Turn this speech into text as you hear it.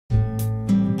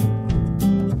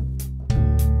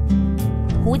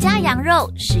胡家羊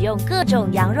肉使用各种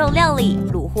羊肉料理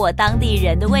虏获当地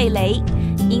人的味蕾，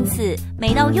因此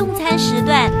每到用餐时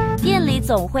段，店里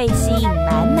总会吸引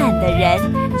满满的人，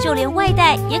就连外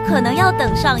带也可能要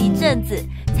等上一阵子，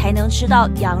才能吃到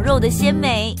羊肉的鲜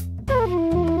美。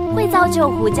会造就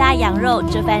胡家羊肉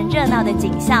这番热闹的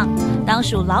景象，当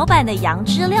属老板的羊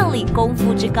只料理功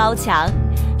夫之高强。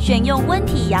选用温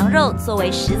体羊肉作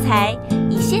为食材，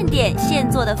以现点现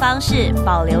做的方式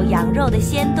保留羊肉的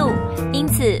鲜度，因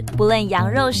此不论羊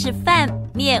肉是饭、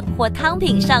面或汤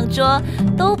品上桌，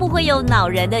都不会有恼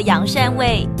人的羊膻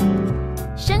味。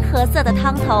深褐色的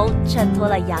汤头衬托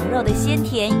了羊肉的鲜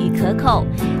甜与可口，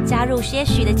加入些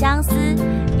许的姜丝，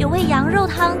有为羊肉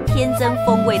汤添增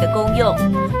风味的功用。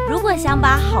如果想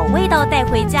把好味道带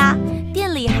回家，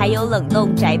店里还有冷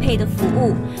冻宅配的服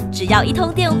务，只要一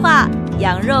通电话，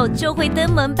羊肉就会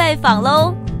登门拜访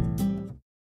喽。